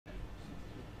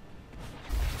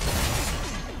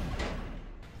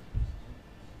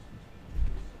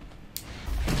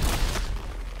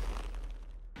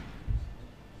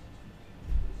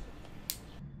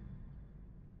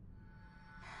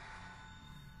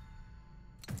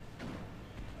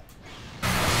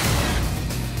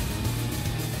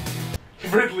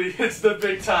Ridley, it's the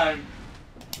big time.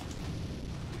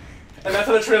 And that's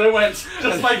how the trailer went,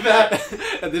 just like that.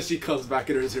 And then she comes back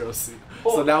in her zero suit.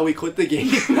 Oh. So now we quit the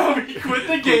game. Now we quit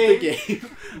the game.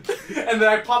 And then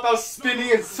I pop out spinning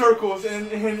in circles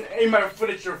and aim my foot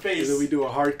at your face. And then we do a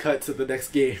hard cut to the next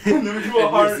game. And then we do a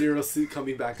hard zero suit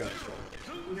coming back up.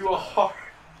 We do a hard.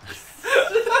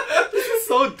 This is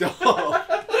so dumb.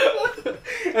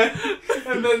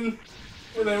 and then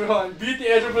hold on. Be at the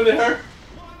edge over there.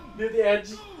 Be at the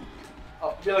edge.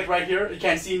 Oh, be like right here. You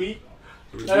can't see me.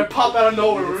 And I pop out of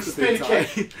nowhere. We're spin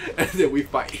kick. And then we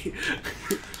fight.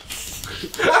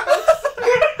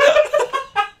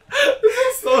 This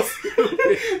is so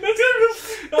stupid.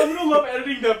 I'm gonna love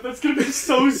editing that. That's gonna be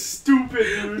so stupid,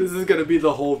 dude. This is gonna be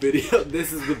the whole video.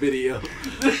 This is the video.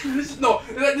 No,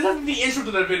 this has to be the intro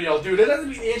to the video, dude. This has to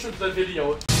be the intro to the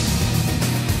video.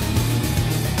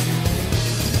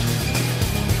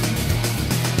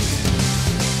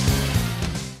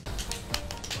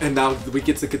 And now we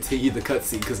get to continue the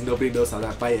cutscene because nobody knows how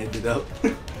that fight ended up.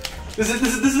 This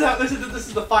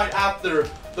is the fight after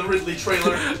the Ridley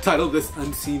trailer. Title this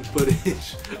unseen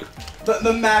footage.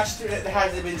 The match that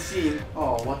hasn't been seen.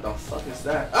 Oh, what the fuck is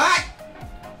that? Ah!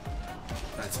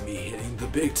 That's me hitting the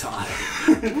big time.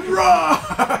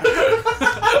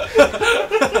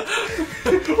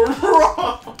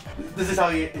 This is how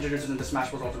he introduces into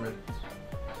Smash Bros. Ultimate.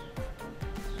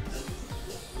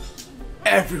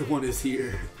 Everyone is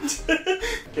here.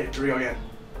 Okay, here we go again.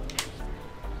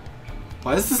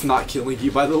 Why is this not killing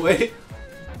you, by the way?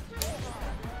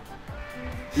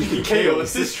 You can KO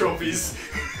assist trophies.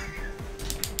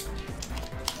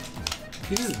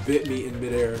 He just bit me in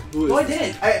midair. No, I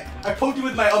didn't. I poked you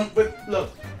with my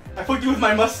look. I poked you with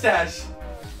my mustache.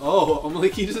 Oh, I'm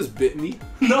like, he just bit me?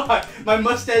 No, my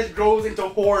mustache grows into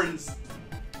horns.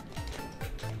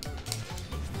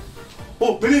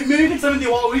 Oh, maybe we can summon the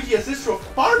Waluigi assist trophy.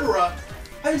 Barbara!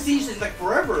 I haven't seen you since like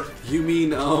forever. You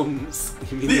mean,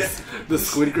 the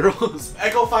Squid Girls?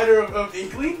 Echo Fighter of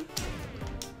Inkling?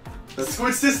 The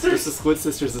Squid Sisters? It's the Squid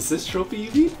Sisters assist trophy,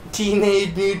 you mean?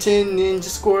 Teenage Mutant Ninja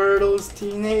Squirtles,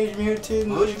 Teenage Mutant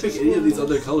Ninja Why would you pick any of these Squirtles.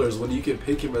 other colors when you can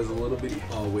pick him as a little bitty?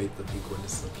 Oh wait, the pink one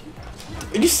is so cute.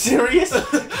 Are you serious?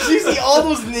 Did you see all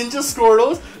those Ninja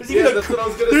Squirtles? There's even that's what I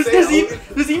was gonna say.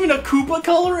 There's even a Koopa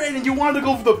color, and you wanted to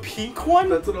go for the pink one?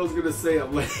 That's what I was gonna say.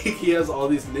 I'm like, he has all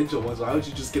these ninja ones. Why don't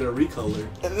you just get a recolor?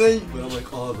 And then But I'm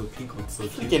like, oh, the pink one's so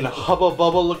cute. freaking Hubba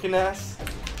Bubba looking ass.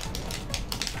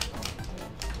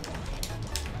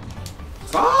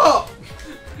 Stop!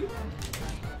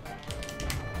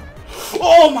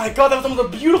 Oh my god, that was a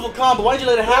beautiful combo. Why did you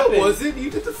let it happen? What was it? You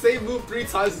did the same move 3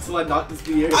 times until I knocked this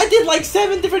in the air. I did like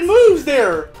 7 different moves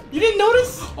there. You didn't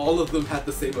notice? All of them had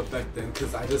the same effect then,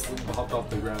 because I just hopped off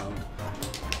the ground.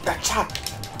 Stop.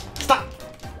 Stop.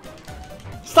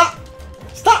 Stop.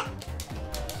 Stop.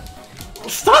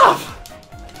 Stop.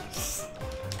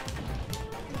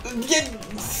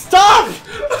 Stop.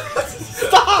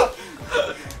 Stop.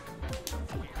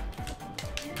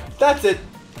 That's it.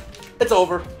 It's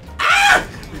over. Ah!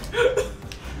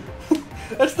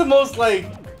 That's the most like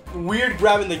weird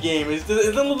grab in the game. It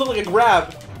doesn't look like a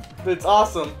grab, but it's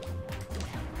awesome.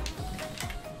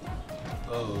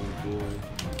 Oh boy.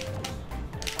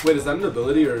 Wait, is that an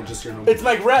ability or just your normal? It's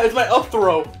my grab. It's my up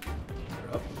throw.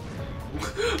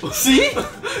 See?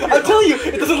 I'm telling you,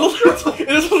 it doesn't look. It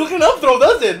doesn't look like an up throw,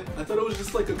 does it? I thought it was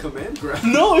just like a command grab.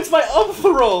 No, it's my up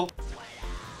throw.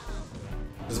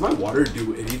 Does my water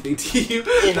do anything to you?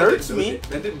 It hurts me.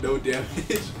 That did no damage.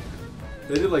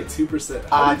 That did like 2%.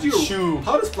 Achoo.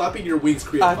 How does flapping your wings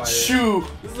create fire? Achoo.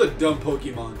 This is a dumb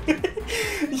Pokemon.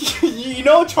 you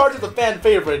know Charizard's a fan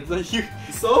favorite. Like you...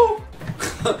 So?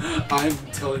 I'm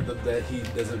telling them that he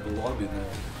doesn't belong in there.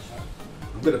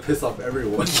 I'm gonna piss off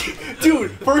everyone.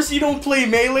 Dude, first you don't play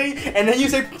Melee, and then you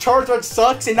say Charizard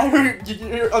sucks, and now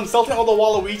you're insulting all the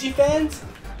Waluigi fans?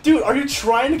 Dude, are you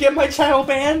trying to get my channel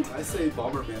banned? I say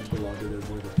Bomberman belonged in there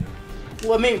more than him.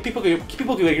 Well, maybe people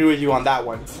can agree with you on that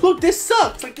one. Look, this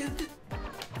sucks. Like,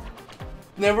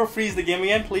 never freeze the game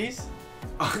again, please.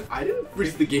 I didn't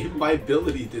freeze the game. My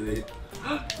ability did it.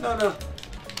 No.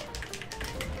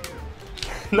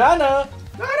 Nana.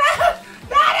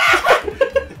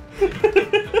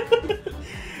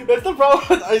 That's the problem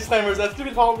with Ice Climbers. That's the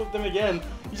problem with them again.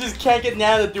 You just can't get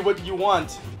Nana to do what you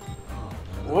want.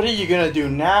 What are you gonna do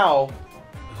now?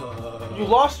 You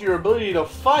lost your ability to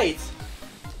fight.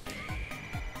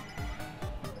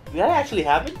 Did that actually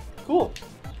happen? Cool.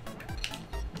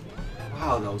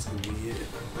 Wow, that was convenient.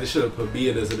 I should have put me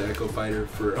in as an Echo Fighter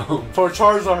for For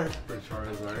Charizard. for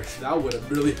Charizard. That would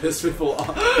have really pissed people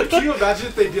off. Can you imagine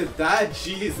if they did that?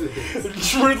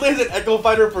 Jesus. Ridley is an Echo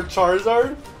Fighter for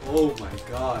Charizard? Oh my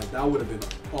god, that would have been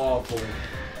awful.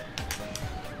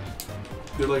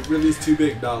 They're like, Ridley's too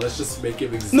big. Nah, let's just make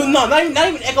him exact. No, not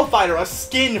even Echo Fighter, a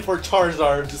skin for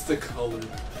Charizard. Just a color.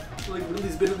 Like,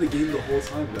 Ridley's been in the game the whole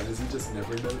time, guys. He just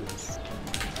never noticed.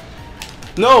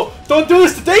 No! Don't do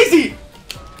this to Daisy!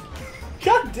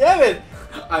 God damn it!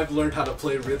 I've learned how to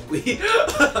play Ridley.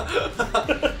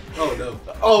 Oh no.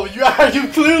 Oh, you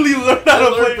clearly learned how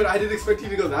to play. But I didn't expect you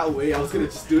to go that way. I was gonna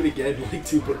just do it again like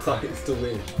 2 more times to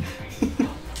win.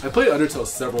 I played Undertale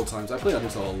several times. I play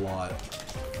Undertale a lot.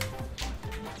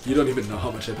 You don't even know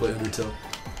how much I play Undertale.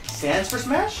 Sans for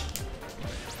Smash?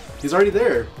 He's already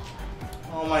there.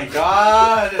 Oh my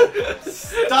god!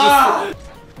 Stop!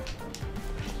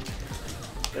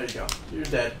 There you go. You're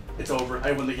dead. It's over.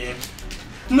 I win the game.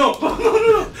 No!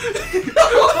 No!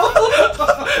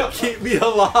 Keep me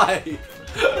alive!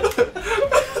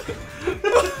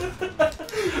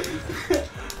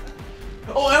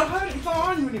 Oh, I don't have it. It's not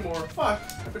on you anymore. Fuck.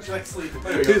 I put you like sleep.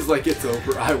 There you go. He's like, it's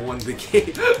over. I won the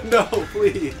game. No,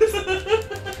 please.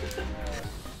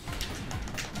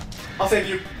 I'll save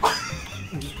you.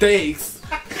 Thanks.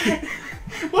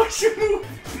 Why'd you move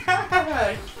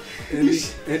back?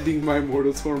 Ending my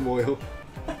mortal turmoil.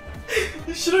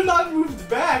 You should have not moved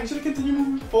back. You should have continued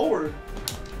moving forward.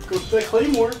 Go to that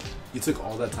Claymore. You took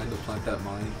all that time to plant that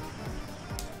mine.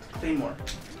 Claymore.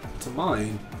 It's a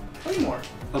mine. Claymore.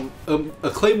 A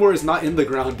claymore is not in the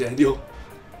ground, Daniel.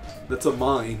 That's a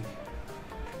mine.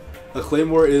 A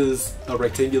claymore is a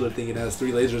rectangular thing. It has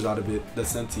 3 lasers out of it that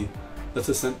sent you.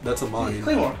 That's a mine.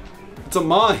 Claymore. It's a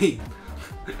mine.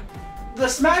 The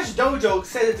Smash Dojo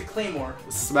said it's a Claymore.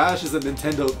 Smash is a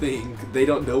Nintendo thing. They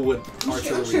don't know what I'm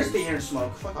artillery just gonna is. stay here and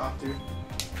smoke. Fuck off, dude.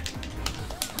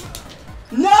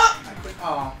 No! I quit.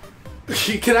 Oh.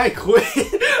 Can I quit?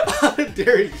 How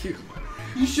dare you?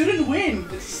 You shouldn't win.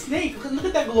 It's Snake. Look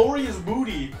at that glorious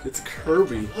booty. It's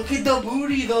Kirby. Look at the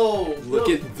booty, though. Look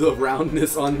at the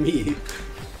roundness on me.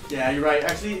 Yeah, you're right.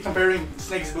 Actually, comparing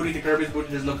Snake's booty to Kirby's booty,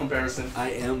 there's no comparison.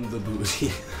 I am the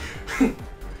booty.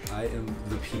 I am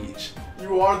the peach.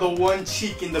 You are the one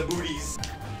cheek in the booties.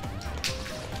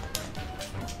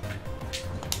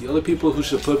 The other people who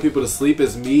should put people to sleep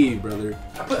is me, brother.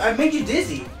 I made you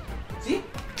dizzy. See?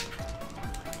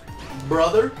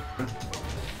 Brother?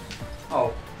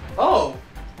 Oh. Oh!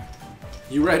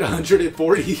 You read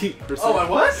 140%. Oh, I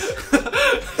was?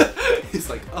 He's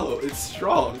like, oh, it's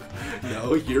strong.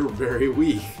 No, you're very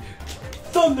weak.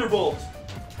 Thunderbolt!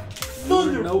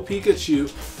 You're no Pikachu.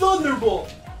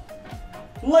 Thunderbolt!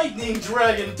 Lightning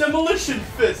Dragon Demolition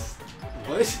Fist!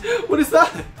 What? What is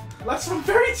that? That's from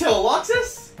Fairy Tail,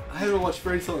 Loxus! I haven't watched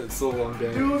Fairy Tail in so long,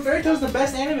 Dan. Dude, Fairy Tail's the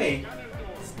best anime.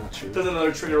 It's not true. There's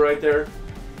another trigger right there.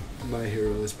 My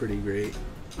Hero is pretty great.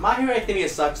 My Hero Academia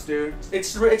sucks, dude.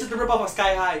 It's just a ripoff of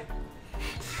Sky High.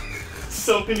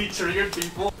 So many triggered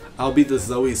people. I'll be the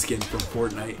Zoe skin from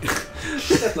Fortnite.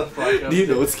 Shut the fuck up. Do you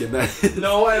know what skin that is?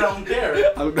 No, I don't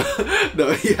care. No,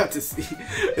 you have to see.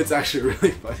 It's actually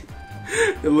really funny.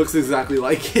 It looks exactly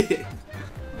like it.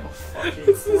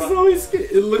 It's the Zoe skin.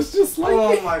 It looks just like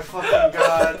it. Oh my fucking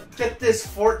god. Get this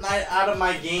Fortnite out of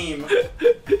my game.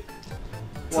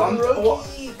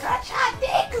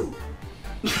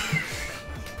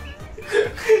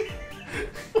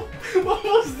 What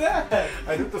was that?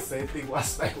 I did the same thing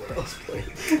last night when I was playing.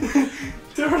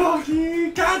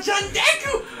 Teranoki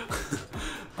Kachandeku!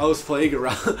 I was playing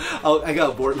around. I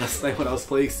got bored last night when I was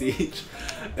playing Siege,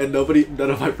 and none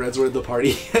of my friends were in the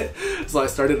party yet. So I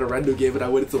started a random game and I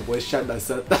went into voice chat and I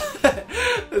said that,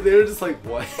 and they were just like,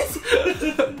 "What?"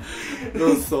 It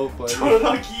was so funny.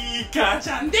 Teranoki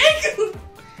Kachandeku!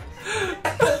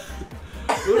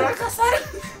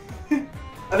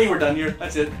 I think we're done here.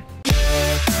 That's it.